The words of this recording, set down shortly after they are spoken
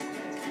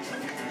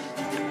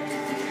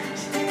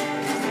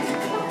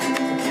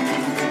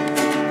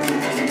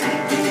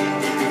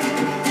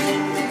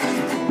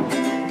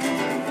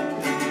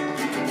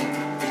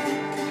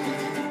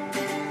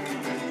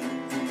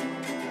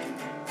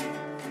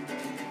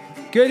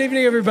Good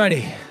evening,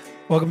 everybody.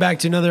 Welcome back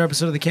to another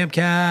episode of the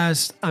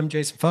Campcast. I'm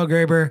Jason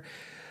Felgraber.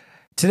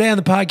 Today on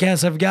the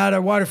podcast, I've got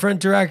our waterfront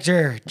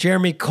director,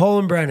 Jeremy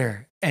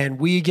Kohlenbrenner, and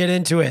we get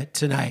into it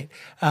tonight.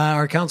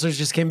 Our counselors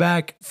just came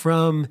back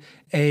from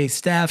a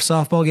staff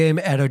softball game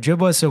at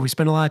Ojibwa, so we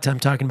spent a lot of time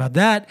talking about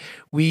that.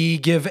 We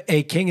give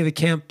a King of the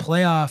Camp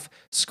playoff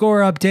score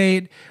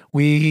update.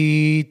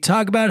 We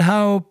talk about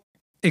how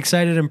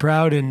excited and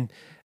proud, and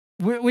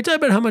we talk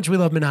about how much we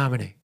love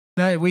Menominee.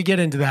 We get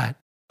into that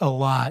a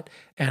lot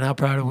and how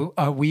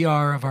proud we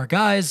are of our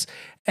guys.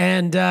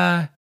 And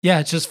yeah,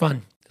 it's just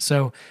fun.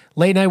 So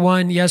late night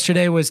one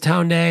yesterday was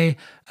Town Day.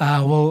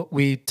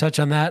 We touch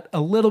on that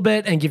a little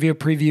bit and give you a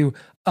preview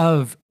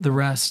of the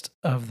rest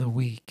of the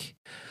week.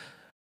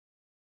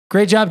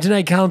 Great job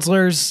tonight,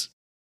 counselors.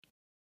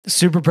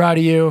 Super proud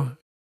of you.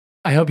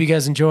 I hope you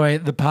guys enjoy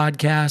the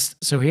podcast.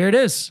 So here it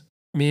is.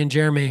 Me and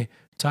Jeremy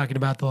talking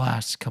about the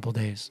last couple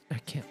days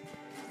at camp.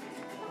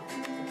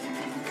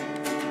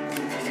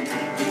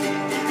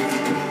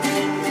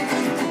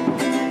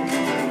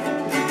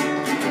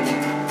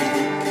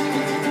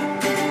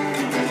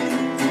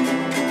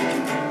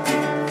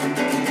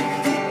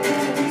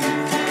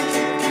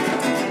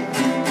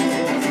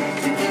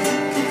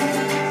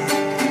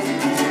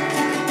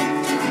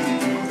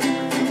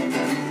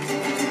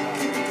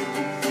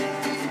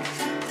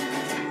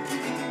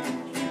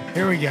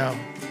 Here we go.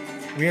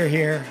 We are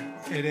here.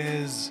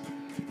 It's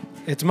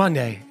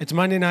Monday. It's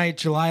Monday night,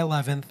 July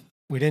 11th.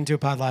 We didn't do a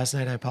pod last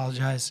night. I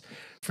apologize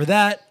for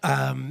that.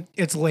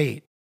 It's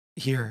late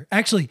here.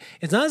 Actually,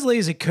 it's not as late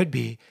as it could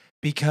be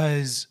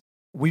because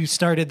we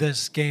started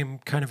this game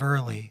kind of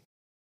early.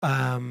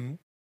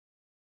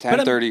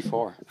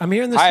 10:34. I'm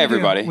here in the Hi, studio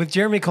everybody. with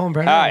Jeremy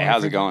Kohlenbrenner. Hi,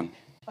 how's it going?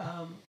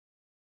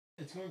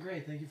 It's going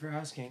great. Thank you for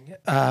asking.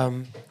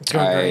 It's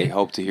going I great.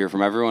 hope to hear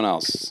from everyone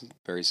else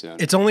very soon.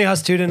 It's only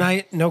us two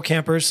tonight. No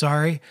campers,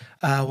 sorry.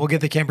 We'll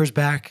get the campers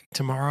back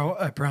tomorrow,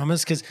 I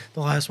promise, because the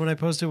last one I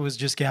posted was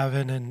just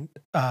Gavin and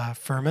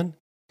Furman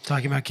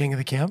talking about King of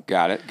the Camp.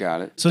 Got it.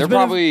 So They're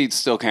probably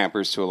still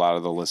campers to a lot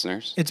of the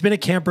listeners, It's been a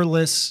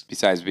camperless.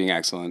 besides being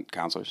excellent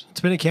counselors.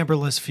 It's been a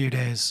camperless few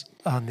days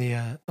on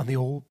the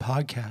old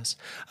podcast.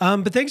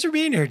 But thanks for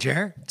being here,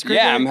 Jer. It's great.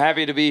 Yeah, I'm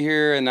happy to be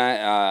here, and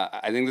I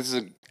think this is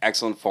an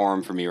excellent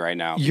forum for me right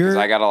now because You're-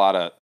 I got a lot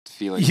of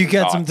feelings. You and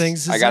got thoughts. some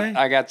things to I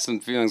say? got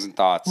some feelings and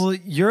thoughts. Well,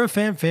 you're a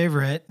fan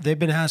favorite. They've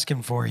been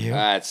asking for you.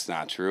 That's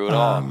not true at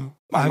all.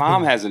 My I've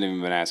mom been- hasn't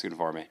even been asking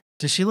for me.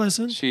 Does she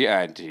listen? She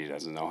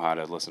doesn't know how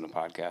to listen to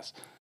podcasts.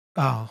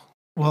 Oh,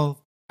 well,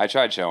 I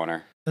tried showing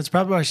her. that's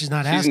probably why she's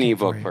not She's asking an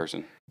for ebook you.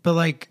 person. But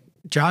like,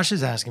 Josh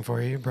is asking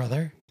for you, your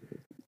brother.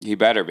 He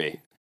better be.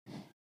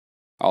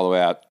 All the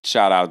way out.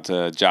 Shout out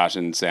to Josh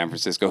in San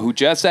Francisco, who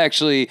just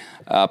actually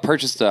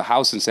purchased a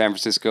house in San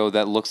Francisco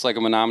that looks like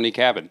a Menominee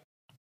cabin.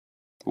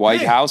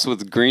 White Hey. house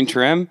with green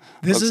trim.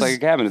 Looks like a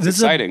cabin. It's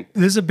exciting.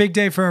 This is a big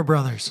day for our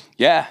brothers.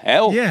 Yeah.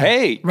 Yeah.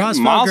 Hey. Ross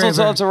Mazel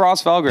Felgraber tov to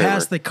Ross Felgraber.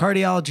 Passed the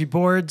cardiology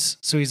boards,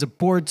 so he's a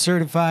board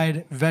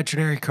certified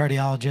veterinary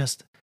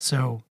cardiologist.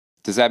 So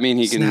Does that mean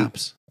he can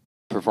snaps.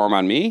 perform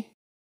on me?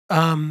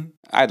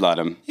 I'd let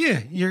him.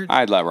 Yeah, you're.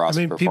 I'd let Ross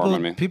I mean, perform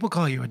on me. people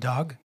call you a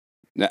dog.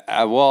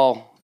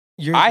 Well,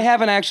 You're. I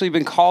haven't actually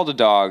been called a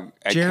dog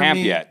at camp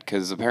Jeremy- yet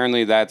because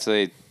apparently that's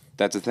a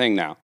thing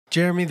now.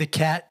 Jeremy the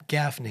cat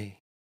Gaffney.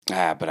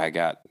 But I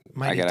got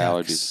Mighty got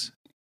Ducks. allergies.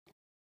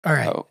 All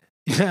right. Oh.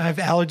 I have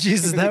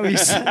allergies. Is that what you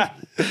said? All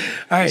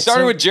right. I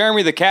started so with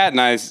Jeremy the cat,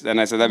 and I said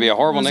that'd be a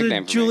horrible it was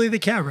nickname for Julie me. the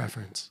cat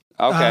reference.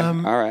 Okay, all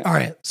right. All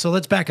right. So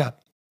let's back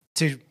up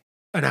to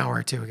an hour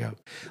or two ago.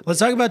 Let's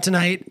talk about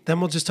tonight. Then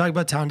we'll just talk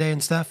about Town Day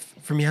and stuff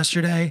from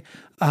yesterday.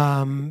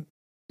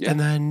 Yeah. And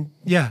then,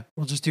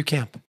 we'll just do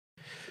camp.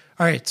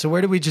 All right. So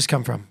where did we just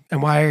come from?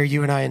 And why are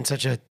you and I in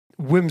such a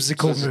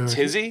whimsical Such a mood?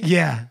 tizzy?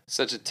 Yeah.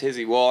 Such a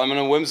tizzy. Well, I'm in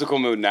a whimsical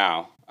mood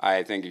now.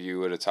 I think if you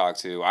would have talked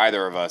to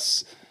either of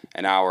us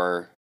an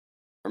hour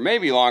or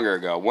maybe longer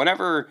ago,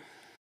 whenever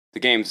the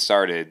game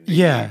started,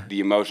 the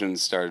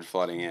emotions started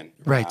flooding in.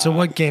 Right. So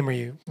what game are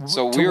you?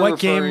 So to we're what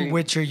game referring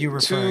which are you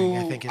referring,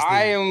 I think is the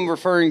I am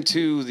referring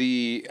to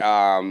the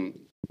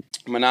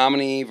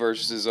Menominee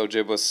versus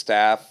Ojibwa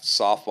staff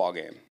softball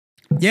game.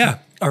 Yeah.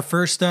 Our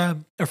first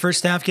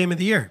staff game of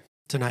the year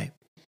tonight.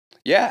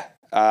 Yeah.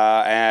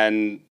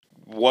 And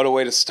what a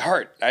way to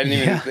start. I didn't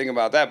even Yeah. think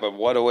about that, but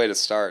what a way to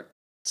start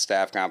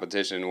staff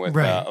competition with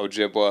Right.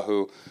 Ojibwa,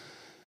 who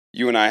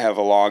you and I have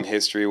a long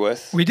history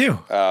with We do.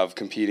 of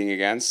competing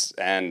against,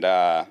 and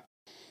a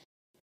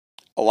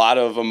lot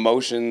of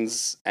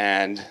emotions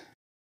and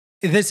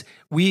It was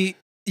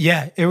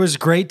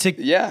great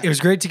to yeah. It was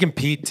great to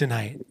compete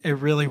tonight. It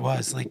really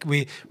was. Like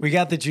we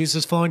got the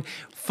juices flowing.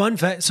 Fun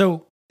fact.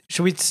 So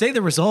should we say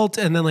the result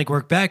and then like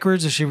work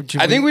backwards, or should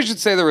I think we should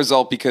say the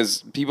result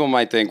because people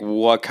might think,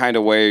 what kind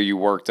of way are you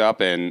worked up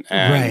in?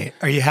 And right?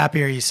 Are you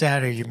happy? Are you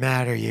sad? Are you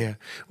mad? Are you?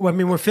 Well, I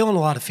mean, we're feeling a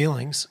lot of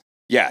feelings,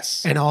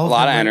 Yes. and all a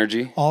lot of them are-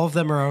 energy. All of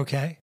them are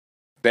okay.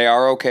 They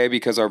are okay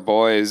because our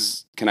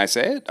boys, can I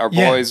say it? Our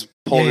Yeah. boys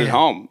pulled Yeah, it yeah.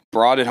 home,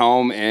 brought it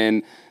home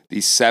in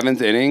the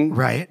 7th inning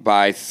Right.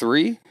 by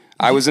 3.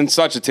 I was in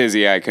such a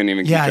tizzy I couldn't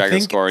even keep track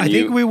of score. And I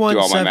think we won.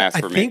 I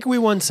think we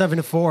won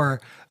 7-4.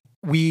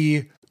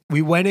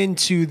 We went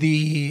into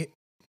the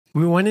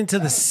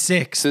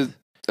sixth.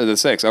 The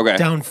sixth. Okay.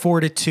 Down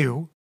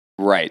 4-2.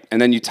 Right, and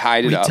then you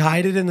tied it up. We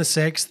tied it in the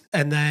sixth,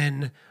 and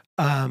then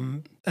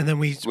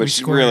we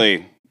scored.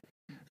 Really,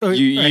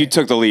 you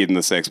took the lead in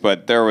the sixth,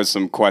 but there was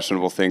some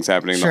questionable things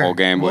happening the whole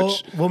game,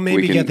 which we'll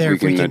maybe get there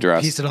if we can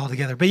piece it all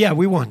together. But yeah,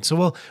 we won,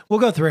 so we'll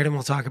go through it and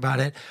we'll talk about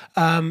it.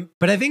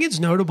 But I think it's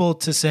notable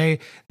to say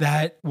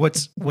that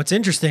what's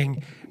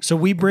interesting. So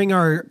we bring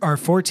our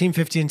 14,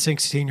 15,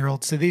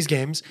 16-year-olds to these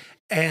games,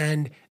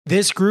 and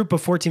this group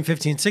of 14,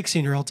 15,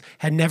 16-year-olds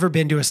had never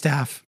been to a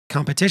staff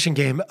competition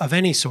game of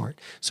any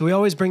sort. So we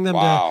always bring them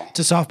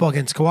to softball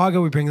against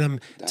Kawaga. We bring them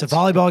to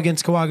volleyball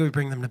against Kawaga. We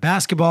bring them to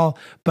basketball.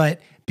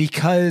 But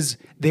because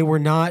they were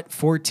not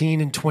 14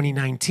 in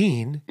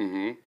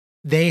 2019,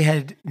 they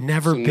had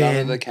never been. None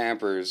of the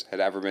campers had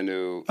ever been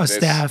to a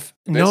staff.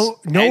 No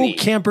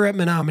camper at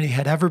Menominee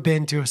had ever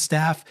been to a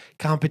staff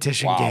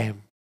competition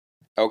game.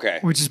 Okay.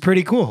 Which is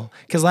pretty cool.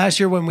 Because last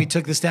year when we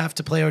took the staff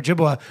to play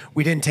Ojibwa,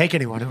 we didn't take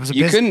anyone. It was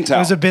couldn't tell.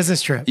 It was a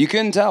business trip. You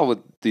couldn't tell with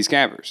these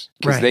campers.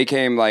 Because they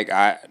came like,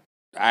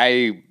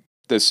 I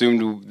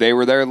assumed they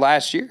were there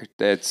last year.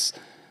 That's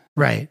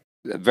right.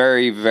 A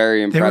very,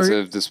 very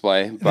impressive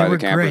display by the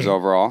campers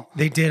overall.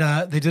 They did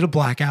a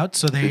blackout.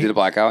 So they did a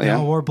blackout, they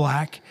all wore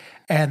black.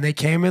 And they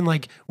came in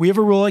like, we have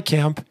a rule at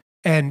camp.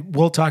 And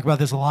we'll talk about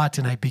this a lot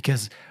tonight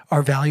because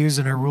our values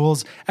and our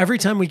rules, every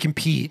time we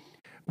compete,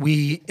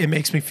 it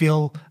makes me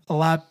feel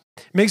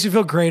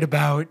great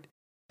about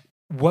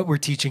what we're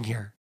teaching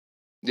here.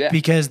 Yeah.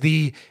 Because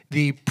the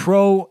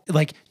pro,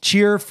 like,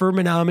 cheer for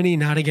Menominee,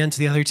 not against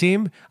the other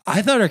team.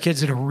 I thought our kids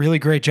did a really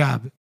great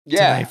job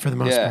tonight for the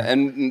most part.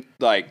 And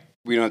like,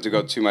 we don't have to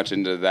go too much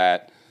into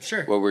that.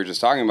 Sure. What we were just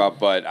talking about,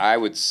 but I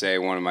would say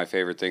one of my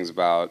favorite things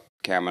about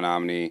Camp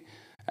Menominee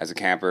as a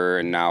camper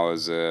and now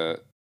as a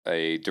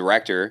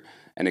director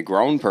and a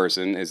grown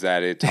person is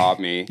that it taught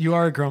me. You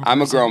are a grown person.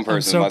 I'm a grown person.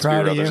 I'm so let's proud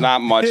be real. of you. There's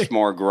not much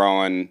more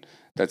growing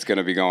that's going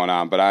to be going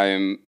on, but I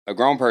am a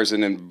grown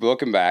person. And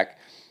looking back,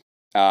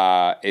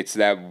 it's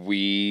that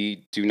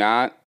we do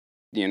not,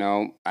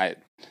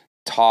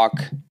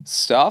 talk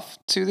stuff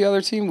to the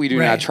other team. We do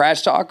not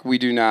trash talk. We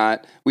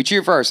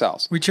cheer for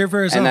ourselves. We cheer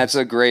for ourselves. And that's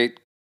a great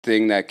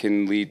thing that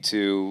can lead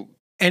to.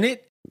 And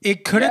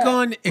it could have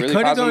gone. It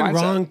could have gone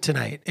wrong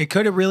tonight. It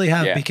could have really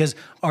have because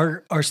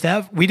our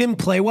staff, we didn't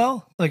play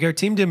well. Like our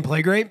team didn't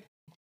play great,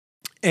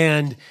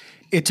 and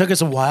it took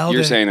us a while.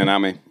 You're saying it, not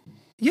me.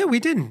 Yeah,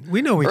 we didn't.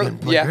 We know we didn't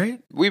play great.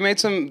 We made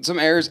some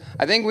errors.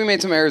 I think we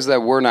made some errors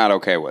that we're not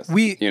okay with.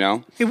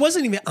 It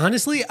wasn't even,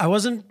 honestly, I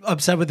wasn't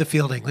upset with the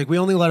fielding. Like, we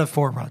only let up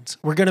 4 runs.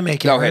 We're going to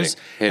make errors,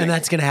 and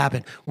that's going to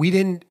happen. We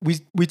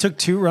took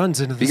 2 runs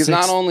into the because 6th.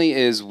 Not only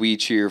is we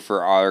cheer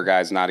for our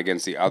guys, not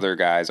against the other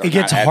guys. It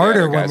gets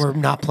harder when we're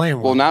not playing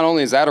well. Well, not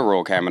only is that a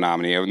rule of Camp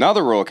Menominee,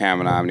 another rule of Camp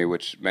Menominee,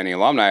 which many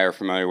alumni are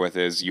familiar with,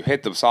 is you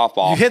hit the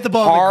softball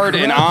hard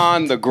and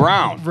on the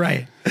ground.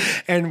 Right.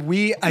 And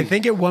I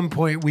think at one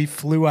point we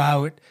flew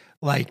out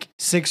like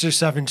 6 or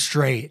 7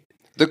 straight.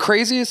 The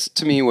craziest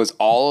to me was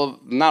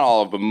not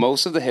all of, but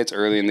most of the hits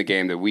early in the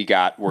game that we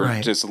got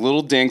were just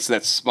little dinks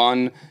that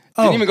spun,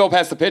 didn't even go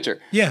past the pitcher.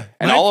 Yeah.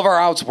 And all of our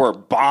outs were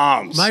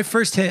bombs. My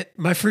first hit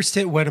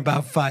went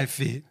about 5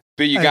 feet.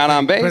 But you got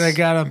on base. But I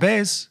got on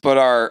base.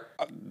 But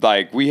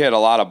we hit a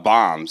lot of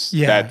bombs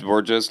that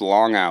were just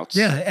long outs.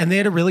 Yeah, and they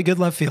had a really good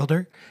left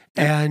fielder.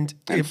 And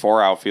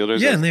 4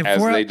 outfielders, as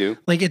they do.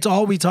 Like, it's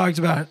all we talked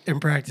about in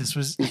practice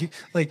was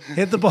like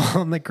hit the ball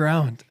on the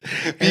ground.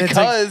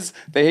 Because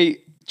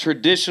they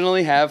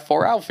traditionally have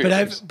 4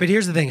 outfielders. But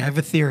here's the thing. I have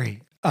a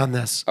theory on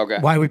this. Okay.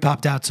 Why we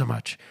popped out so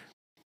much.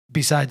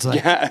 Besides,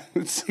 like,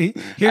 here's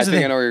the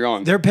thing. I know where you're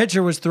going. Their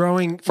pitcher was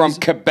throwing from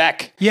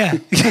Quebec. Yeah.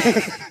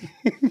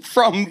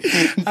 From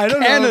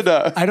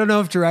Canada. I don't know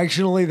if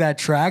directionally that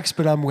tracks,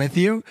 but I'm with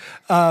you.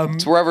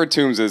 It's wherever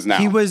Toombs is now.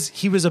 He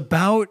was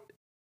about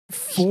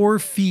 4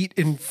 feet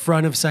in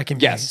front of second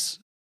base. Yes.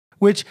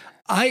 Which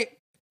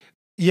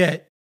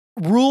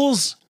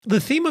rules. The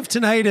theme of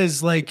tonight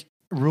is like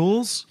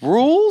rules.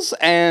 Rules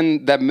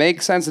and that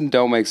make sense and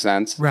don't make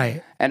sense.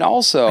 Right. And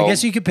also, I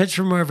guess you could pitch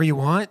from wherever you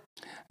want.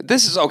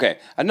 This is okay.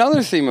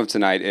 Another theme of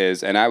tonight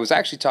is, and I was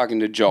actually talking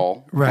to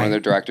Joel, one of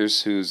their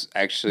directors, who's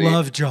actually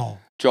love Joel.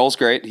 Joel's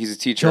great. He's a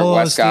teacher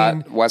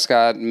at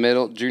Westcott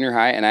Middle Junior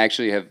High, and I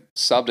actually have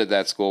subbed at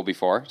that school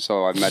before.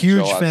 So I've met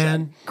Joel. Huge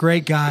fan,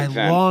 great guy,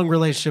 long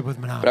relationship with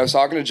Menominee. But I was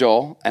talking to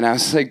Joel, and I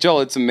was like,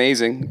 Joel, it's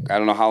amazing. I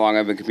don't know how long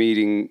I've been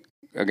competing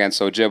against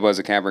Ojibwa as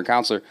a camper and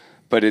counselor,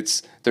 but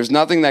there's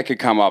nothing that could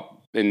come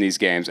up in these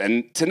games.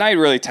 And tonight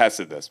really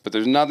tested this, but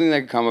there's nothing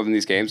that could come up in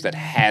these games that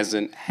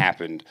hasn't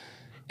happened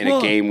in a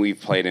game we've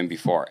played in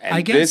before. And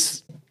I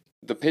guess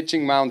the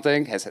pitching mound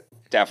thing has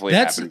definitely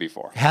happened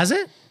before. Has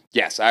it?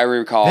 Yes, I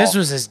recall. This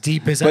was as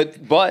deep as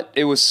but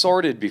it was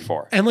sorted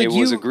before. And like it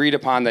was agreed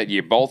upon that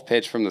you both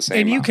pitch from the same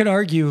And mound. you could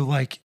argue,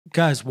 like,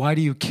 guys, why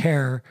do you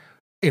care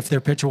if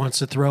their pitcher wants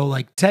to throw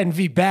like 10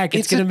 feet back?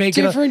 It's going to make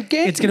different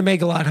game. It's going to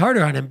make it a lot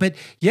harder on him. But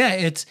yeah,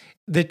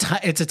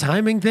 it's a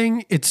timing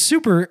thing. It's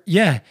super.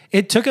 Yeah,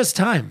 it took us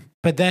time,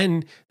 but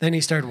then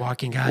he started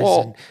walking guys.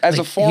 Well, and, as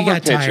a former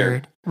pitcher,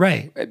 tired.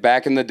 Right?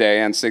 Back in the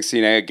day on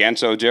 16A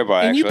against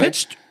Ojibwa, And actually, you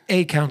pitched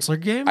a counselor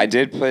game. I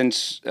did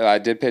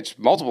pitch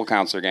multiple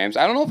counselor games.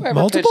 I don't know if I ever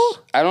Multiple?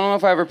 pitched. I don't know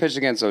if I ever pitched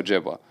against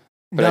Ojibwa.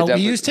 But no,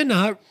 we used to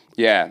not.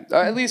 Yeah,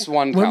 at least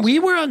one. When counselor. we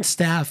were on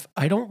staff,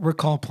 I don't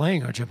recall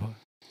playing Ojibwa.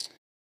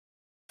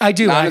 I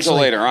do. Not actually. until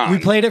later on. We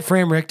played at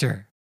Fram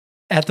Richter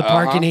at the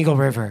park in Eagle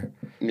River.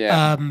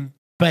 Yeah.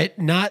 But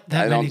not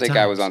that many I don't think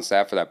times. I was on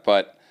staff for that.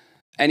 But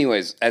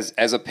anyways,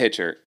 as a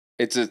pitcher,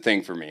 it's a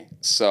thing for me.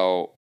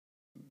 So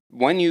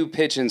when you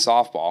pitch in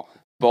softball,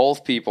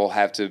 both people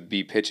have to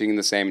be pitching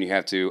the same, and you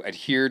have to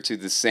adhere to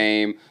the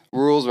same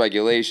rules,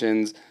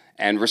 regulations,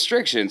 and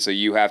restrictions. So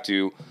you have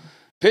to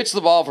pitch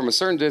the ball from a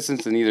certain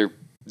distance, and either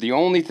the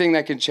only thing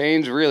that can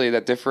change really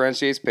that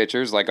differentiates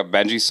pitchers, like a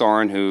Benji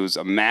Soren, who's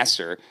a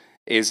master,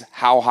 is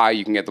how high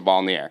you can get the ball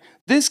in the air.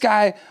 This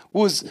guy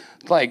was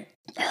like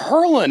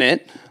hurling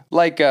it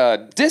like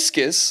a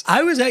discus.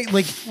 I was like,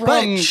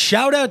 but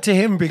shout out to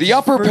him because the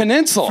Upper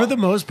Peninsula. For the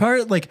most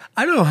part, like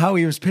I don't know how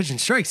he was pitching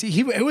strikes.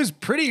 It was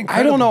pretty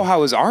incredible. I don't know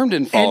how his arm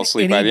didn't fall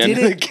asleep by the end of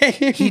the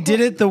game. He did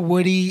it the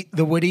Woody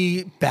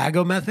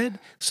Bago method.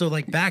 So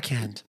like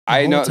backhand.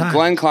 I know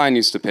Glenn Klein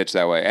used to pitch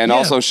that way, and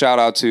also shout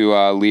out to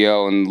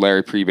Leo and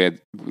Larry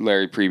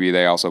Preby.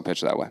 They also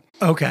pitch that way.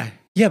 Okay,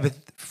 yeah, but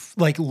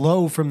like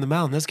low from the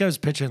mound. This guy was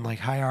pitching like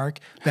high arc.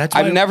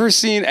 I've never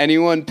seen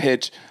anyone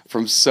pitch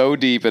from so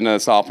deep in a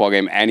softball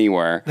game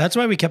anywhere. That's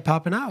why we kept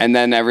popping out. And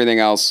then everything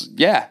else,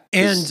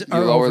 and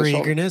our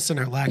over-eagerness and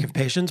our lack of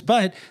patience.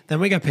 But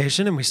then we got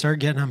patient and we started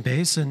getting on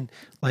base and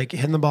like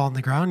hitting the ball on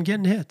the ground and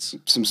getting hits.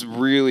 Some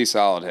really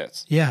solid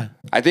hits. Yeah.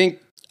 I think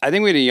we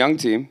had a young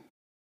team.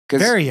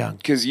 Very young.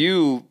 Because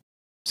you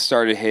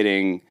started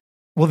hitting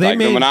the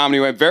Menominee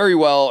way very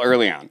well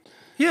early on.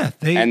 Yeah.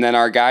 And then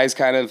our guys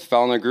kind of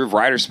fell in their groove.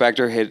 Ryder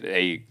Spector hit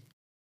a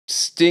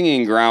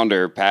stinging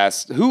grounder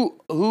past who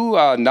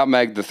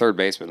nutmegged the third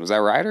baseman. Was that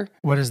Ryder?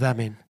 What does that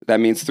mean? That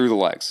means through the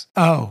legs.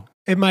 Oh,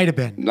 it might have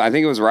been. I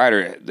think it was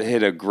Ryder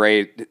had a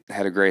great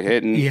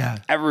hit,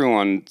 and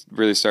everyone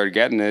really started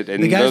getting it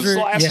in those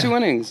last 2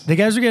 innings. The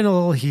guys were getting a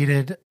little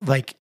heated.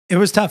 Like it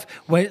was tough.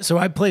 So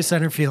I play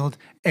center field,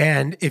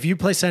 and if you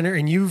play center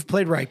and you've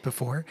played right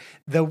before,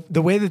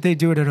 the way that they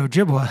do it at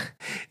Ojibwa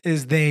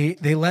is they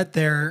let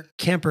their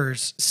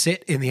campers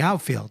sit in the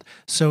outfield.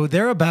 So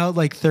they're about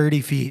like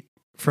 30 feet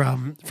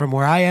from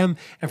where I am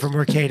and from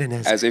where Caden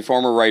is. As a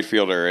former right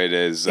fielder,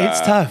 it's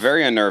tough.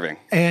 Very unnerving.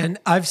 And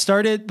I've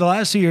started the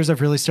last 2 years,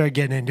 I've really started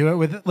getting into it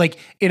with like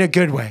in a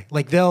good way.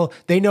 Like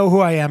they know who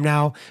I am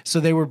now.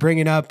 So they were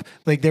bringing up,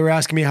 like they were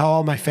asking me how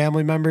all my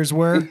family members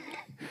were.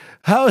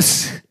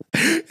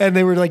 And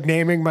they were like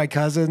naming my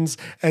cousins,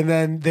 and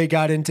then they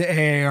got into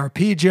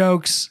AARP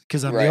jokes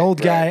because I'm the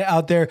old guy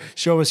out there.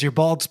 Show us your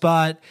bald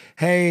spot.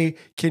 Hey,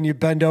 can you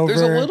bend over?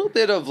 There's a little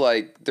bit of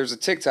like, there's a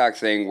TikTok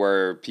thing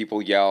where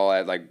people yell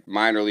at like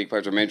minor league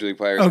players or major league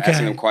players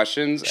asking them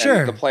questions. Sure.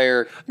 And the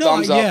player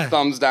thumbs up,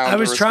 thumbs down. I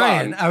was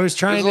trying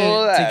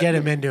to get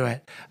him into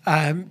it.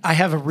 I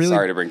have a really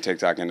sorry to bring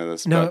TikTok into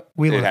this. No,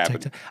 we love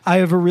TikTok. I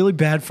have a really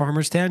bad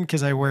farmer stand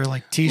because I wear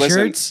like t-shirts.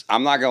 Listen,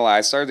 I'm not gonna lie.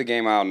 I started the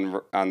game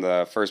out on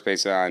the first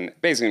base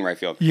basically in right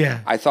field. Yeah.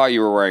 I thought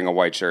you were wearing a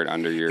white shirt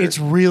under your. It's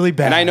really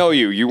bad. And I know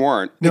you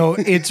weren't. No,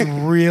 it's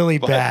really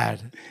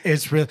bad.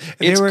 It's really.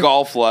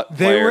 Golf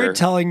They were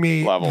telling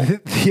me level.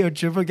 The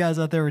Ojibwa guys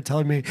out there were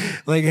telling me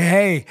like,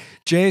 "Hey,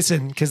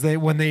 Jason," because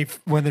when they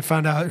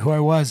found out who I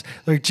was,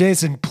 like,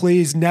 "Jason,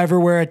 please never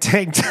wear a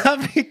tank top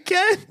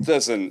again."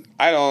 Listen,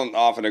 I don't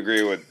often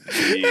agree with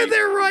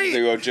they're right. The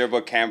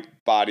Ojibwa camp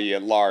body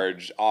at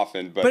large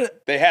often,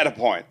 but they had a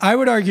point. I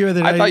would argue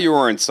that I thought you were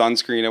wearing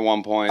sunscreen at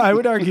one point. I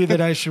would argue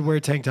that I should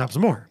wear tank tops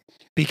more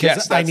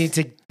because I need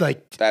to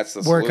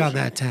work on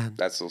that tan.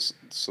 That's the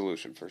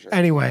solution for sure.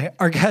 Anyway,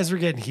 our guys were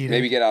getting heated.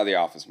 Maybe get out of the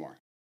office more.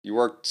 You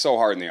work so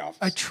hard in the office.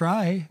 I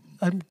try.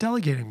 I'm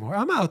delegating more.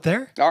 I'm out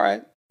there. All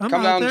right.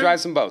 Come down and drive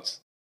some boats.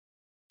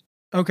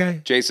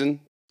 Okay. Jason,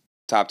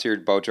 top-tier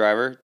boat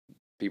driver.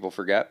 People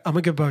forget. I'm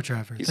a good boat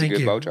driver. He's a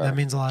good boat driver. That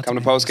means a lot. Come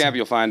to post camp,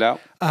 you'll find out.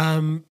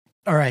 All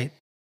right.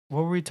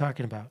 What were we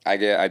talking about? I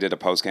did a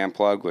post camp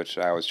plug, which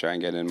I always try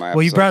and get in my.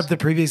 Well, you brought up the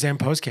previous and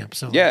post camp,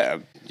 so yeah,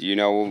 you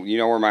know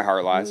where my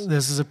heart lies.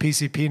 This is a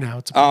PCP now.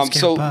 It's a post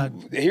camp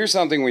pod. Here's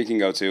something we can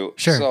go to.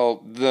 Sure.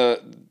 So the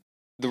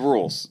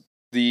rules.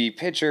 The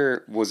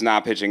pitcher was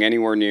not pitching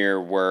anywhere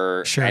near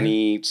where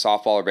any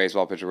softball or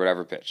baseball pitcher would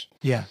ever pitch.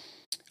 Yeah.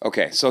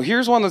 Okay, so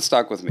here's one that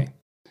stuck with me.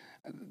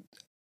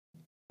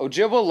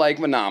 Ojibwa Lake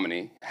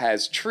Menominee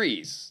has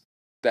trees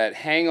that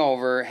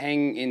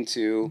hang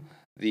into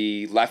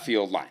the left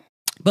field line.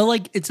 But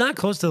like, it's not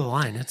close to the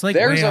line. It's like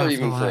theirs way are off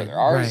even the further. line.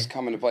 Ours is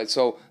coming to play.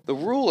 So the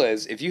rule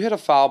is, if you hit a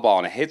foul ball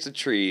and it hits a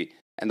tree,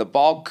 and the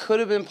ball could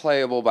have been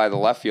playable by the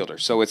left fielder,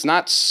 so it's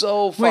not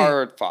so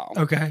far foul.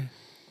 Okay.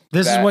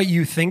 This is what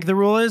you think the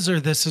rule is, or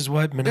this is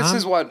what Menominee? This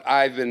is what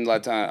I've been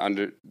led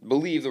to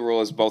believe the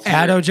rule is both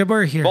at Ojibwa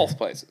or here? Both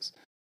places.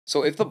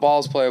 So if the ball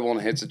is playable and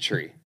it hits a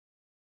tree,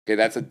 okay,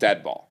 that's a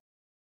dead ball.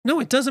 No,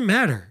 it doesn't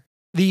matter.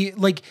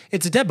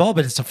 It's a dead ball,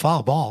 but it's a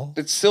foul ball.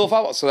 It's still a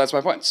foul ball. So that's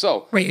my point.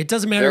 So right, it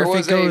doesn't matter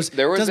if it goes.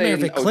 Doesn't matter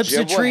if it clips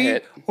a tree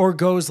hit. Or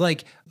goes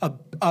like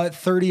a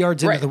 30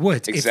 yards into the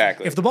woods.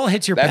 Exactly. If the ball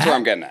hits your bat, that's where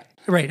I'm getting at.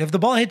 Right. If the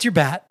ball hits your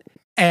bat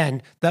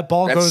and that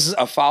ball goes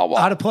a foul ball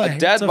out of play, a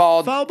dead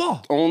ball, foul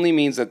ball only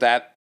means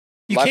that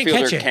you left can't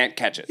fielder catch can't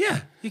catch it.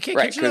 Yeah, you can't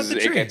catch it off the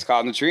tree. Because it gets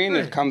caught in the tree and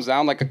it comes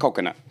down like a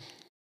coconut.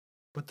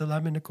 Put the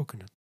lime in the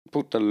coconut.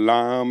 Put the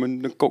lime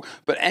in the coke.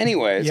 But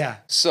anyways,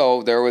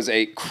 so there was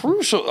a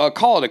crucial,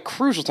 call it a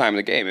crucial time in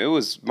the game.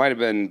 It might have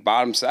been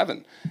bottom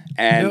 7.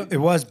 And it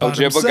was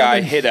bottom Ojibwa 7.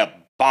 guy hit a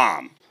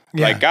bomb.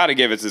 Yeah. Got to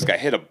give it to this guy.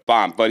 Hit a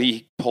bomb. But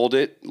he pulled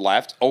it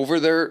left over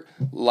their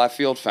left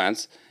field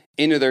fence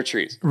into their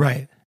trees.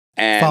 Right.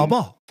 And foul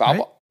ball. Foul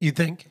ball. You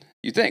think?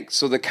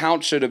 So the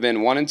count should have been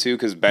 1-2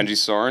 because Benji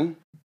Soren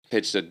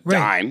pitched a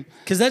dime.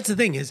 Because that's the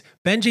thing is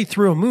Benji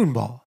threw a moon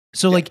ball.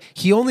 So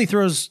he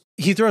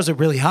throws it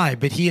really high,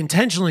 but he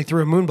intentionally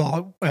threw a moon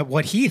ball at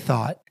what he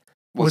thought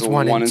was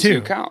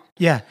 1-2 count.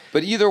 Yeah.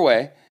 But either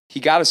way, he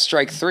got a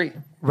strike 3.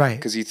 Right.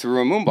 Because he threw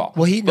a moon ball.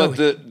 Well,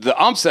 the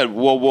ump said,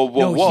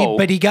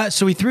 whoa.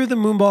 So he threw the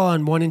moon ball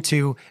on 1 and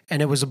 2,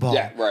 and it was a ball.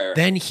 Yeah, right.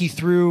 Then he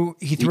threw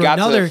got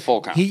another to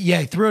full count.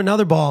 He threw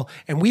another ball,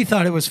 and we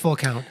thought it was full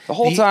count. The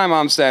whole time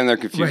I'm standing there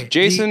confused. Right.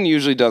 Jason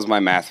usually does my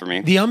math for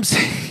me. The ump,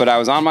 but I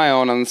was on my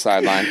own on the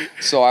sideline,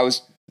 so I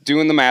was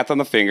doing the math on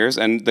the fingers,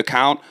 and the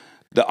count.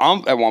 The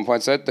ump at one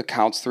point said the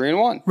count's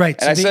 3-1. Right.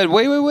 And I said,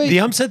 wait. The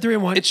ump said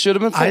 3-1. It should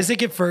have been full.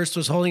 Isaac at first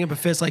was holding up a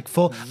fist like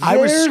full. I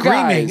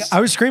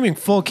was screaming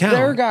full count.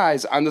 Their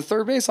guys on the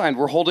third baseline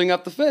were holding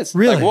up the fist.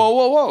 Really? Like,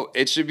 whoa.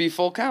 It should be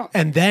full count.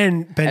 And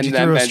then Benji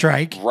threw a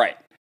strike. Right.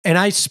 And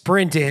I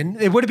sprint in.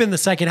 It would have been the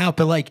second out,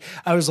 but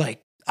I was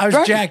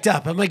jacked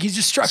up. I'm like, he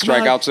just struck me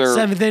out. Strikeouts are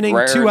 7th inning,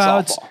 2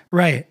 outs. Softball.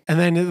 Right. And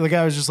then the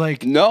guy was just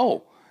like,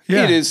 no.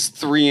 Yeah. It is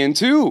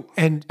 3-2.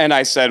 And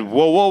I said,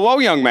 whoa,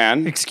 young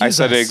man. Excuse I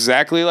said us. it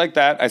exactly like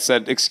that. I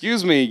said,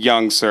 excuse me,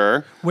 young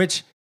sir.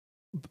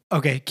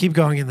 Okay, keep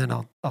going and then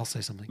I'll say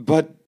something.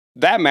 But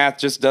that math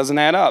just doesn't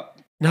add up.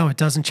 No, it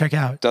doesn't check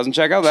out. Doesn't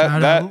check out.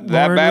 That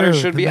batter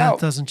should be out.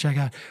 Doesn't check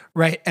out.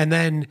 Right. And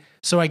then,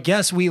 so I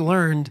guess we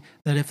learned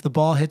that if the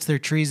ball hits their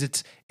trees,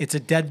 it's a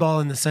dead ball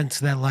in the sense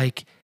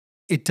that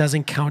it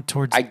doesn't count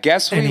towards I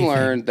guess we anything.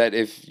 learned that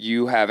if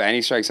you have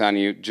any strikes on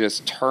you,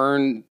 just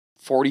turn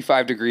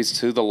 45 degrees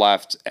to the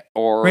left,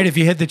 or right. If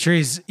you hit the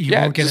trees, you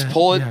won't get. Just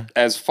pull it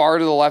as far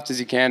to the left as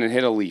you can and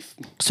hit a leaf.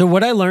 So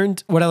what I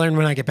learned when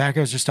I get back, I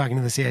was just talking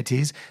to the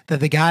CITs that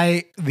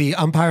the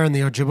umpire on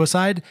the Ojibwa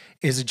side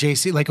is a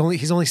JC.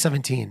 He's only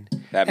 17,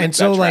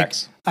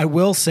 I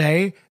will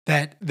say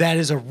that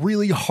is a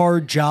really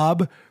hard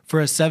job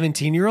for a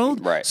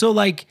 17-year-old. Right. So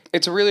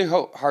it's a really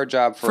hard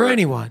job for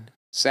anyone.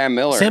 Sam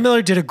Miller. Sam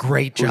Miller did a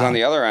great job. Who's on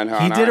the other end?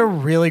 He did a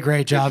really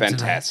great job.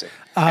 Fantastic.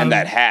 And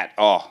that hat.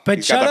 But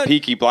he's got the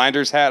Peaky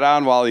Blinders hat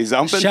on while he's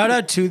umping. Shout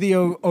out to the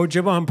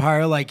Ojibwa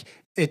umpire.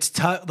 It's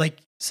tough.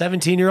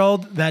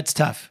 17-year-old, that's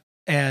tough.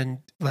 And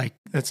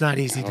that's not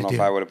easy to do. I don't know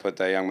if I would have put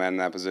that young man in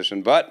that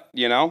position, but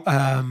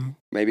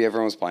maybe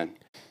everyone was playing.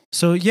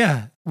 So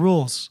yeah,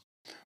 rules.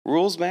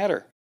 Rules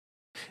matter.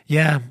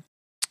 Yeah.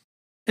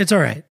 It's all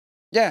right.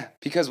 Yeah,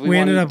 because we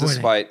ended up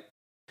despite.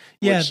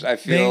 Yeah, which I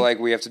feel like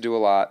we have to do a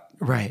lot.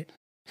 Right.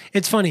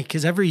 It's funny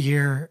because every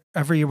year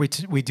we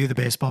do the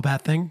baseball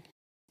bat thing.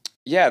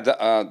 Yeah,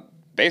 the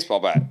baseball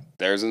bat.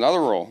 There's another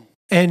rule.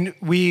 And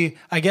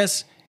I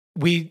guess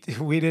we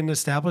didn't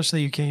establish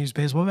that you can't use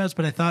baseball bats,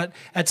 but I thought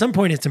at some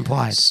point it's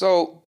implied.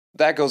 So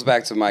that goes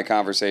back to my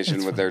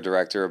conversation with their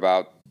director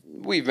about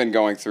we've been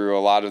going through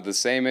a lot of the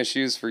same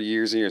issues for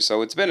years and years.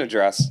 So it's been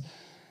addressed.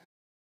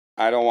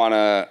 I don't want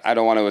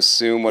to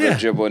assume what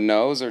Ojibwa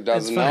knows or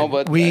doesn't know,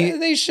 but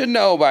they should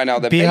know by now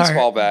that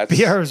baseball bats.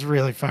 BR is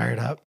really fired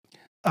up.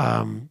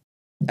 And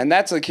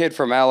that's a kid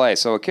from LA.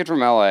 So a kid from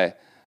LA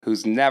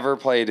who's never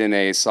played in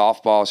a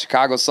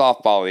Chicago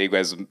softball league,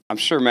 as I'm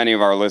sure many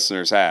of our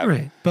listeners have.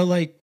 Right.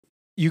 But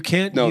you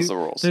can't knows the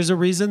rules. There's a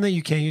reason that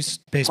you can't use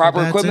baseball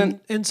proper bats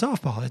equipment in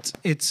softball.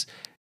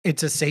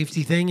 It's a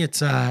safety thing.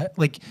 It's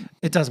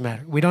it doesn't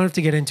matter. We don't have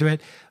to get into it.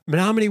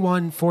 Menominee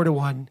won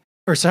 4-1.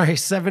 Or sorry,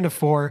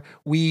 7-4.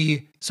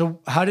 So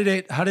how did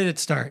it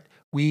start?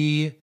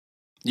 You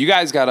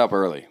guys got up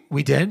early.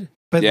 We did,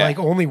 but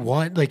only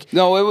one.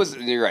 No,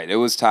 you're right. It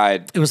was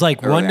tied. It was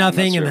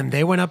 1-0, and then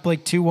they went up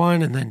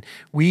 2-1, and then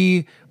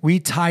we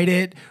tied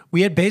it.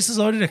 We had bases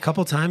loaded a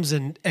couple times,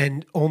 and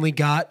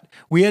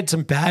we had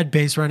some bad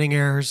base running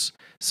errors.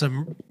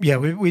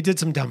 We did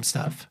some dumb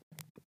stuff.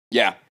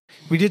 Yeah.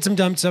 We did some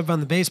dumb stuff on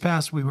the base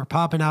pass. We were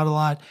popping out a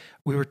lot.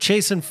 We were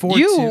chasing 4-2.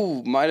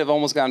 You might have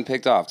almost gotten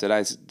picked off. Did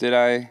I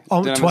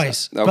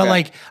twice. Okay.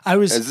 But I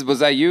was. Was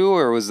that you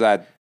or was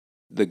that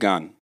the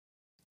gun?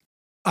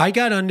 I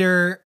got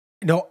under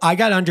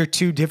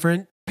 2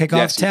 different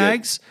pickoff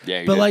tags.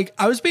 Yeah, but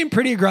I was being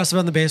pretty aggressive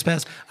on the base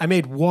pass. I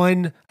made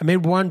one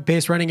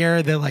base running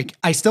error that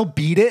I still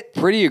beat it.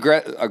 Pretty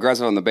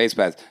aggressive on the base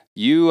pass.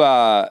 You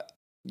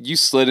you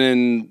slid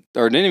in,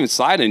 or didn't even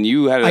slide in.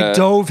 You had I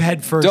dove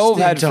headfirst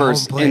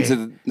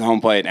into the home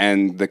plate,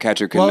 and the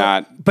catcher could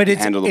not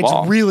handle the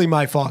ball. It's really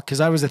my fault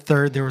because I was a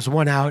third. There was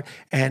one out,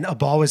 and a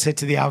ball was hit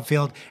to the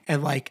outfield,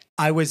 and like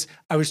I was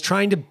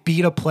trying to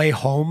beat a play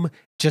home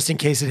just in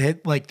case it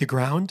hit like the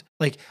ground.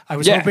 Like I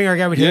was hoping our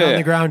guy would hit it on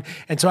the ground,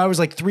 and so I was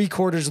like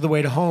 3/4 of the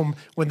way to home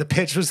when the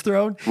pitch was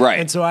thrown. Right,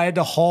 and so I had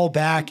to haul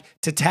back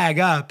to tag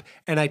up,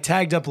 and I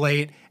tagged up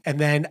late. And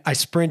then I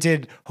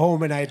sprinted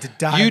home and I had to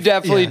dive. You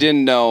definitely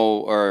didn't know,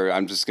 or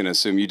I'm just going to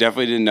assume you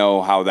definitely didn't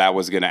know how that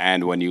was going to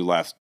end when you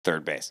left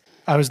third base.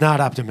 I was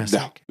not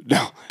optimistic.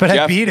 No. But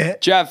I beat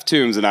it. Jeff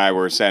Toombs and I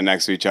were standing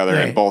next to each other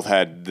and both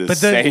had the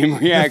same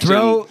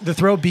reaction. The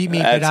throw beat me.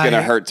 That's going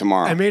to hurt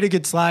tomorrow. I made a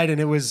good slide and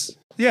it was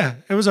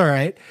all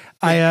right.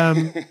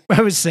 I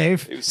was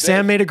safe.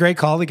 Sam made a great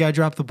call. The guy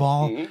dropped the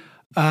ball.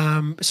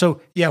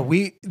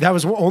 Mm-hmm. That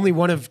was only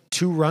one of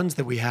 2 runs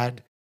that we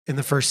had in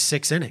the first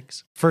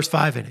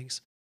 5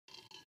 innings.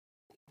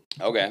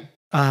 Okay.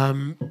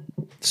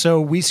 So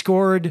we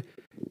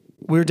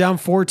were down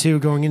 4-2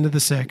 going into the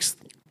 6th.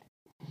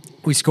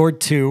 We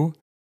scored 2,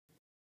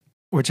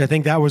 which I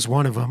think that was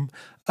one of them.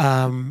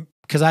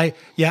 Cause I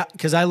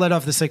led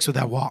off the 6th with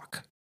that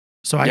walk.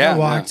 So I got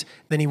walked,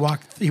 then he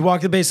walked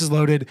the bases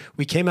loaded.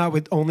 We came out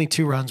with only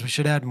 2 runs. We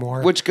should have had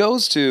more. Which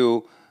goes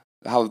to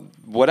how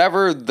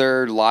whatever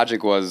their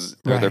logic was,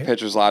 or their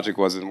pitcher's logic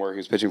was, and where he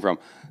was pitching from.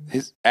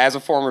 As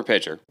a former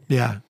pitcher,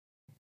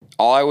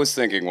 all I was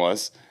thinking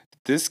was,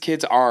 this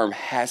kid's arm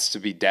has to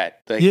be dead.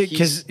 Like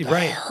he's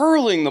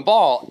hurling the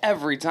ball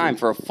every time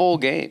for a full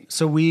game.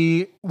 So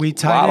we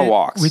tied a lot of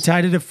walks. We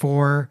tied it at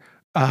 4.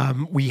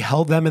 We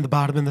held them in the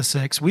bottom of the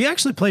 6th. We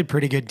actually played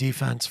pretty good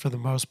defense for the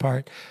most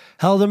part.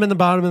 Held them in the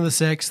bottom of the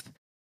 6th,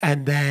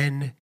 and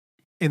then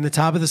in the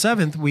top of the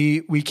 7th,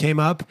 we came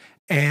up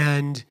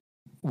and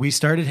we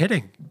started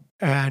hitting,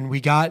 and we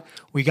got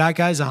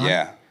guys on.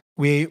 Yeah.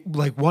 We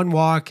like 1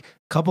 walk,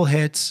 couple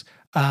hits.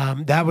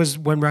 That was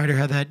when Ryder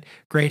had that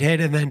great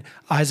hit, and then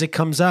Isaac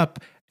comes up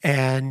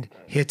and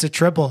hits a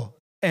triple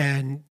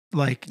and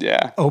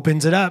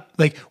opens it up.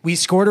 Like we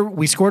scored a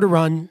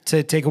run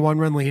to take a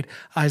 1-run lead.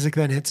 Isaac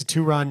then hits a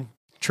 2-run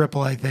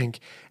triple, I think,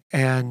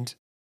 and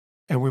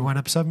we went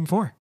up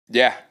 7-4.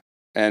 Yeah,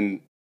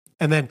 and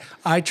then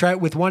I tried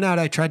with 1 out.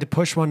 I tried to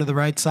push one to the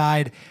right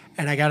side,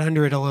 and I got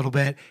under it a little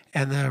bit,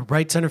 and the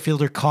right center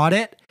fielder caught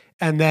it.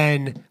 And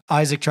then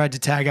Isaac tried to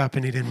tag up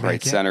and he didn't make it.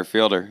 Right center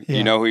fielder. Yeah.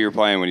 You know who you're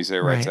playing when you say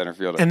right center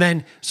fielder. And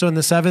then, so in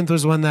the 7th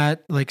was one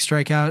that like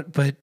strikeout,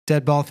 but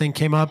dead ball thing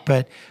came up.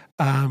 But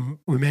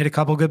we made a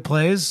couple good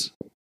plays.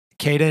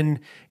 Caden,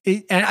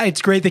 and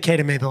it's great that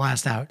Caden made the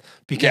last out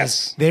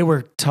because they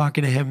were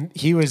talking to him.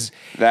 He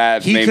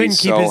made me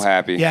so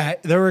happy. Yeah,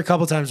 there were a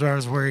couple times where I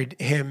was worried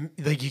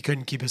he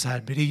couldn't keep his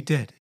head, but he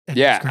did.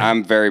 Yeah,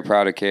 I'm very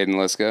proud of Caden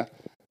Liska.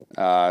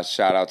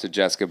 Shout out to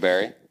Jessica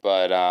Berry.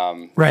 But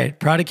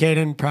proud of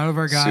Caden, proud of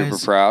our guys.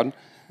 Super proud.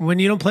 When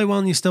you don't play well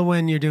and you still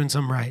win, you're doing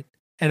something right.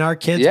 And our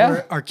kids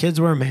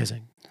were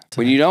amazing. Tonight.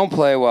 When you don't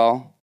play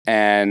well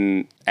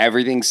and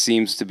everything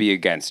seems to be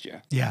against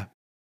you. Yeah.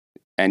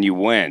 And you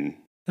win.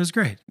 It was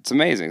great. It's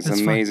amazing. It's an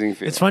amazing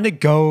feeling. It's fun to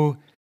go.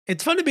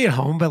 It's fun to be at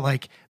home, but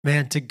like,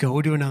 man, to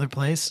go to another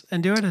place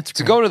and do it, it's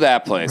great. To go to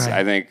that place,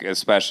 I think,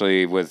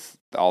 especially with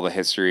all the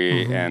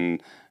history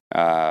and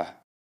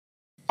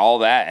all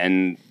that,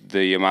 and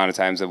the amount of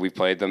times that we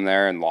played them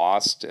there and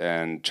lost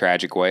in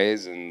tragic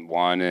ways and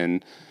won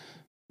in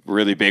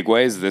really big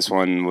ways, this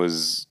one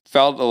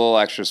felt a little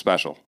extra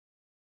special.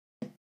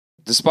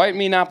 Despite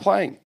me not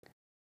playing,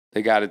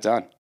 they got it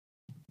done.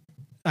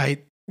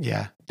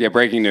 Yeah,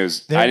 breaking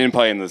news. I didn't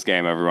play in this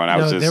game, everyone. I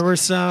was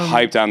just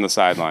hyped on the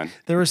sideline.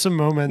 There were some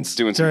moments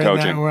doing some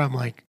coaching where I'm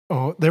like,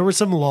 oh, there were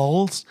some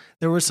lulls.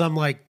 There were some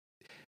like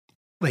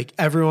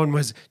everyone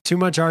was too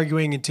much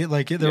arguing and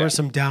there were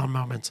some down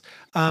moments.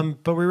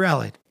 But we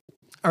rallied.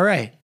 All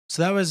right.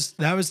 So that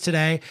was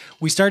today.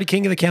 We started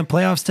King of the Camp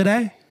playoffs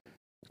today.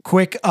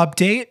 Quick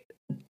update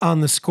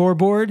on the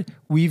scoreboard.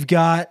 We've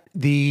got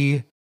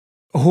this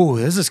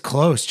is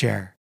close,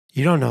 Jer.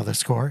 You don't know the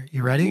score.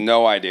 You ready?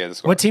 No idea the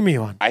score. What team are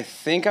you on? I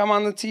think I'm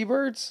on the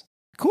T-Birds.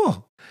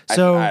 Cool.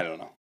 So I don't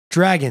know.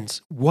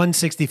 Dragons,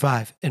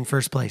 165 in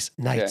first place.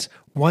 Knights,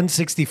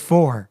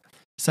 164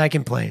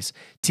 second place.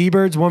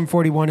 T-Birds,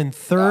 141 in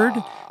third.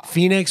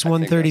 Phoenix,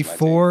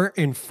 134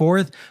 in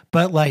fourth.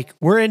 But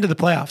we're into the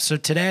playoffs. So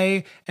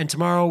today and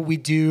tomorrow we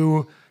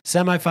do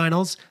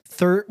semifinals.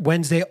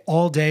 Wednesday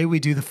all day we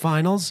do the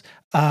finals.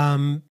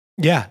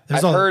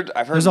 There's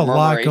a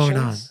lot going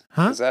on.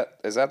 Huh? Is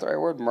that the right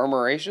word?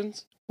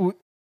 Murmurations?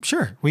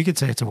 Sure, we could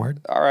say it's a word.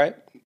 All right.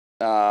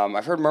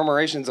 I've heard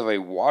murmurations of a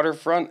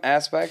waterfront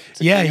aspect.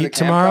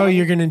 Tomorrow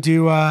you're going to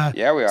do we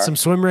are. Some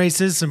swim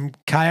races, some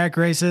kayak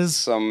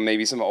races.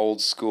 Maybe some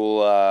old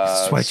school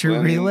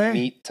sweatshirt relay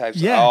meet types.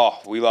 Yeah. Oh,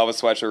 we love a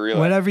sweatshirt relay.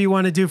 Whatever you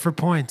want to do for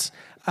points.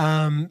 We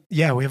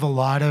have a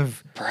lot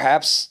of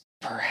perhaps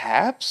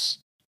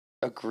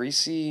a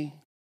greasy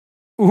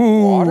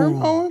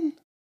watermelon.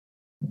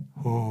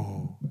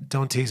 Oh,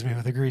 don't tease me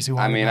with a greasy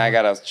watermelon. I mean, I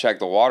got to check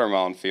the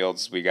watermelon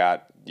fields. We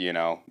got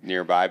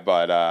nearby.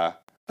 But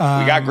we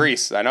got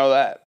Greece. I know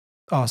that.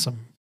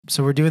 Awesome.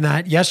 So we're doing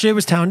that. Yesterday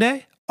was Town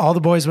Day. All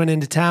the boys went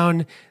into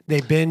town. They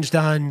binged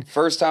on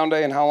first Town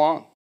Day in how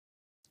long?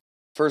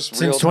 Since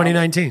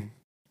 2019.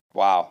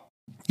 Wow.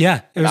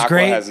 Yeah, it was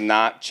great. Has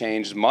not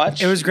changed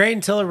much. It was great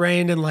until it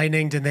rained and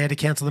lightninged, and they had to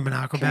cancel the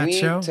Minocqua Bat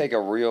show. Can we take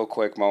a real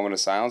quick moment of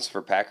silence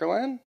for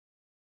Packerland?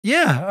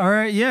 Yeah. All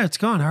right. Yeah, it's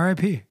gone.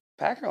 R.I.P.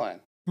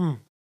 Packerland. No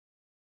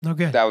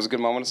good. That was a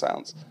good moment of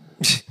silence.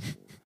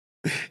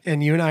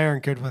 And you and I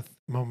aren't good with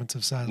moments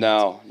of silence.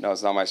 No,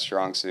 it's not my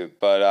strong suit.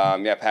 But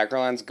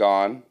Packerland's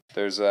gone.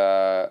 There's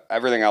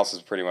everything else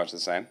is pretty much the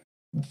same.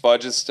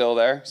 Fudge is still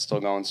there, still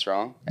going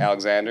strong.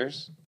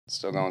 Alexander's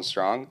still going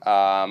strong.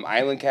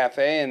 Island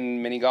Cafe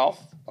and mini golf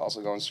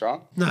also going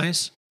strong.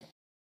 Nice.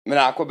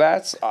 Minocqua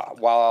Bats,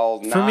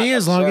 while not for me,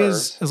 as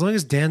observed, long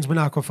as Dan's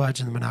Minocqua Fudge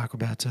and the Minocqua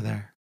Bats are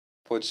there.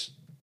 Which,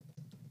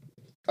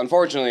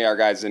 unfortunately, our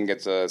guys didn't get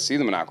to see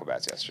the Minocqua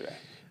Bats yesterday.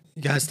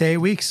 You gotta stay 8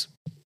 weeks.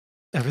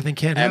 Everything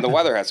can't happen. And the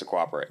weather has to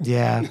cooperate.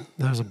 Yeah,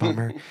 that was a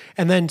bummer.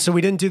 And then, so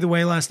we didn't do the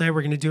way last night.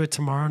 We're going to do it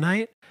tomorrow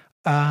night.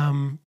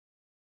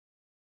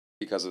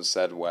 Because of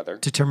said weather.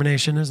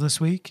 Determination is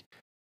this week.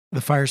 The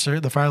fire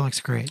looks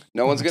great.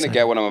 No one's going to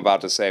get what I'm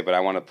about to say, but I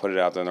want to put it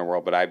out there in the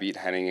world. But I beat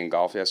Henning in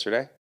golf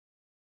yesterday.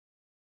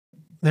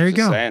 There you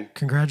go. Saying.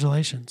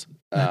 Congratulations.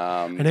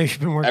 I know you've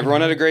been working.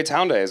 Everyone had a great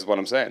town day is what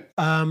I'm saying.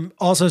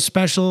 Also,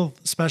 special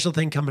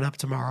thing coming up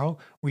tomorrow.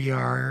 We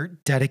are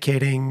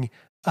dedicating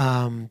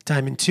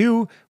Diamond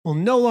 2 will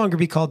no longer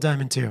be called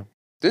Diamond 2.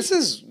 This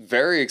is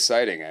very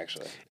exciting,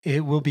 actually.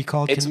 It will be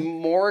called... It's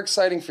more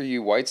exciting for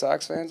you White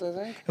Sox fans, I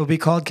think. It will be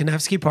called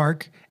Konevsky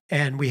Park,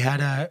 and we had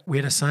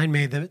a sign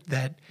made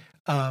that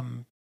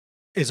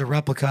is a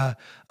replica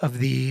of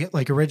the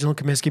original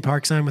Comiskey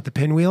Park sign with the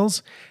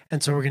pinwheels,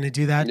 and so we're going to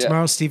do that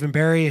tomorrow. Stephen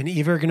Barry and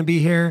Eva are going to be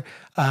here.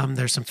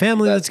 There's some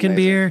family that's going to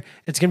be here.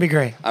 It's going to be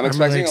great. I'm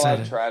expecting really a lot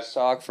of trash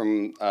talk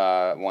from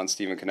one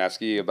Stephen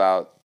Konevsky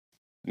about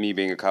me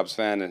being a Cubs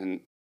fan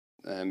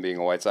and being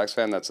a White Sox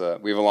fan.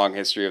 We have a long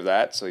history of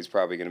that, so he's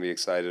probably going to be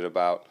excited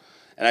about.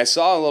 And I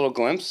saw a little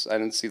glimpse. I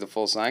didn't see the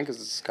full sign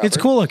because it's covered. It's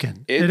cool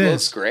looking. It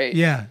looks great.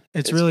 Yeah,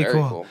 it's really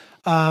cool.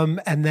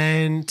 And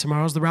then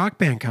tomorrow's the Rock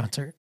Band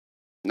concert.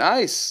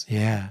 Nice.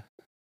 Yeah.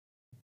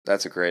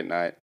 That's a great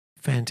night.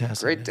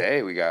 Fantastic. Great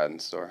day we got in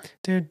store.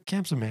 Dude,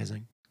 camp's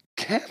amazing.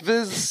 Camp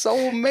is so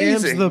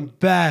amazing. Camp's the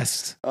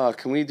best.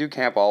 Can we do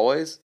camp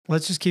always?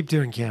 Let's just keep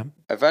doing camp.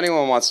 If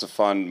anyone wants to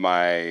fund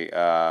my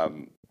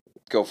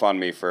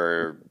GoFundMe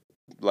for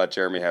Let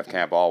Jeremy Have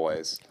Camp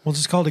Always. We'll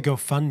just call it a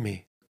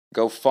GoFundMe.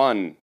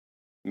 GoFund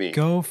me.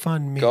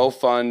 GoFundMe.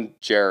 GoFund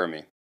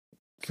Jeremy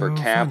for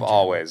Camp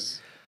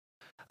Always.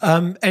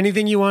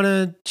 Anything you want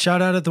to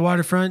shout out at the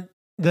waterfront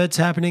that's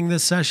happening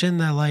this session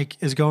that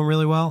is going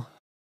really well?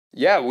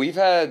 Yeah, we've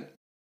had,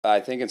 I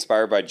think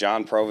inspired by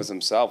John Provis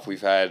himself,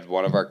 we've had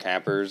one of our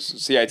campers.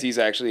 CITs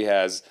actually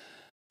has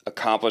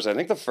accomplished, I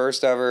think, the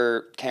first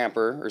ever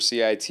camper or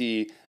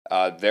CIT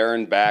there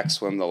and back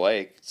swim the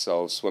lake.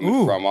 So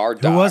swimming from our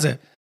dock. Who was it?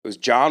 It was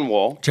John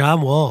Wool.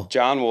 John Wool.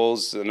 John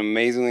Wool's an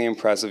amazingly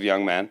impressive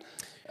young man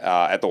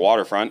at the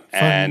waterfront.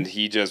 And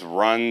he just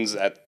runs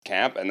at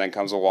camp and then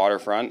comes to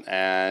waterfront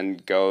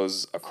and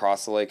goes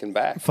across the lake and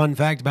back. Fun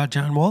fact about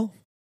John Wool,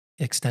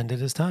 extended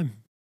his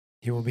time.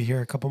 He will be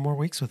here a couple more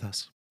weeks with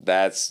us.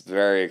 That's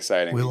very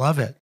exciting. We love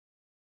it.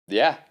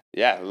 Yeah.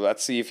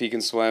 Let's see if he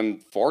can swim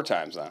 4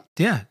 times now.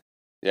 Yeah.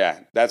 Yeah,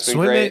 that's been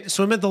great.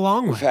 Swim it the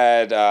long way. We've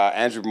had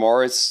Andrew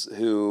Morris,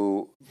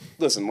 who,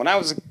 listen, when I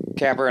was a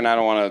camper, and I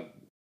don't want to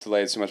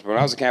delay it too much, but when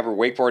I was a camper,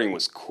 wakeboarding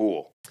was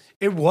cool.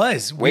 It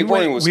was. We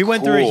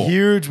went through a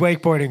huge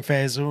wakeboarding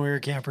phase when we were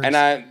campers.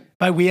 And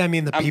by we, I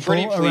mean the I'm people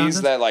around us. I'm pretty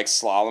pleased that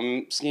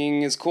slalom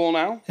skiing is cool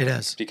now. It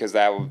is. Because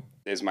that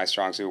is my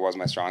strong suit, was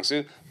my strong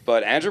suit.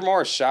 But Andrew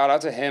Morris, shout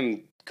out to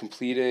him,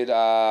 completed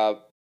the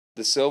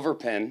silver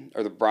pin,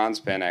 or the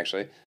bronze pin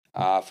actually,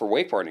 for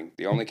wakeboarding.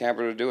 The only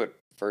camper to do it.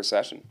 First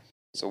session.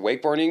 So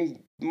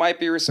wakeboarding might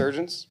be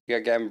resurgence. We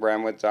got Gavin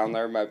Bramwith down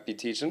there, might be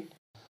teaching.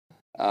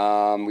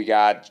 We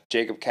got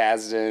Jacob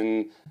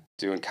Kasdan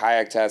doing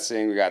kayak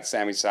testing. We got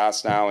Sammy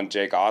Sosnow and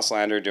Jake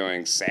Auslander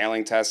doing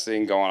sailing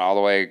testing, going all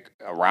the way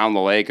around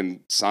the lake and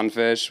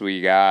sunfish.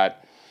 We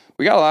got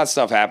a lot of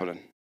stuff happening.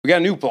 We got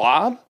a new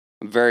blob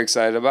I'm very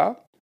excited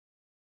about.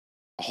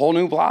 A whole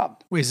new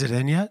blob. Wait, is it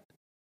in yet?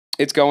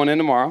 It's going in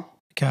tomorrow.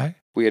 Okay.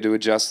 We had to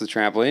adjust the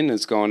trampoline.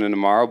 It's going in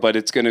tomorrow, but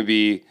it's going to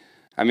be...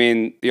 I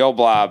mean, the old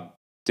blob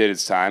did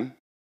its time,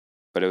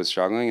 but it was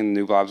struggling, and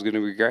the new blob's going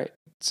to be great.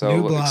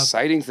 So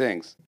exciting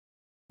things.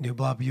 New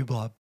blob, you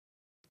blob.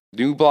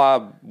 New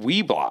blob,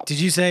 we blob. Did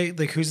you say,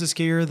 who's the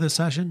skier of the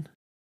session?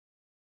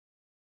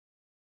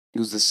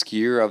 Who's the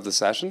skier of the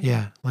session?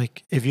 Yeah,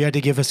 if you had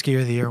to give a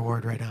skier of the year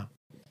award right now.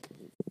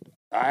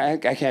 I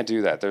can't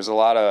do that. There's a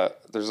lot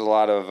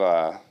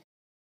of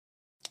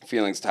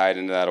feelings tied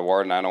into that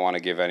award, and I don't want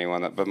to give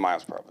anyone that. But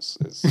Miles Provis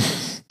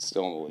is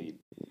still in the lead.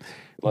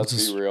 Let's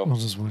be real. We'll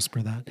just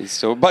whisper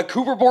that. But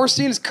Cooper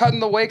Borstein is cutting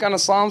the wake on a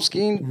slalom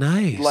skiing.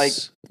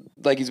 Nice.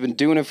 Like he's been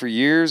doing it for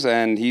years,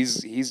 and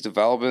he's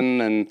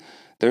developing, and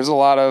there's a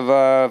lot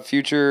of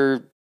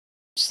future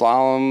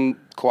slalom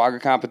quagga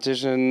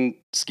competition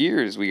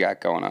skiers we got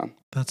going on.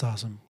 That's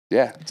awesome.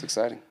 Yeah, it's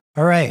exciting.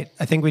 All right.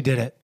 I think we did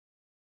it.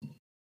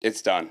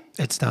 It's done.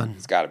 It's done.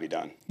 It's got to be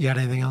done. You got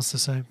anything else to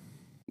say?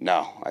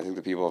 No, I think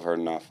the people have heard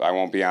enough. I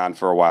won't be on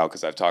for a while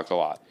because I've talked a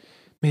lot.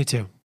 Me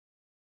too.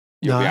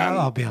 You'll be on?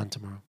 I'll be on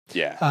tomorrow.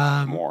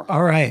 Yeah, more.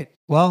 All right.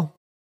 Well,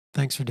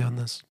 thanks for doing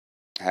this.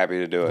 Happy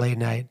to do it. Late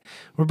night.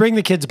 We'll bring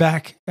the kids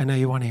back. I know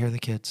you want to hear the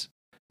kids.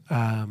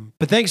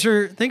 But thanks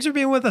for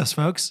being with us,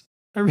 folks.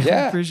 I really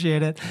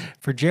appreciate it.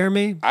 For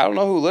Jeremy. I don't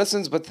know who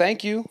listens, but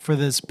thank you. For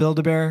this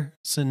Build-A-Bear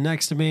sitting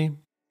next to me.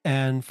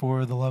 And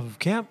for the love of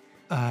camp,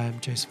 I'm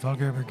Jason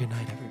Felgerber. Good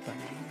night, everybody.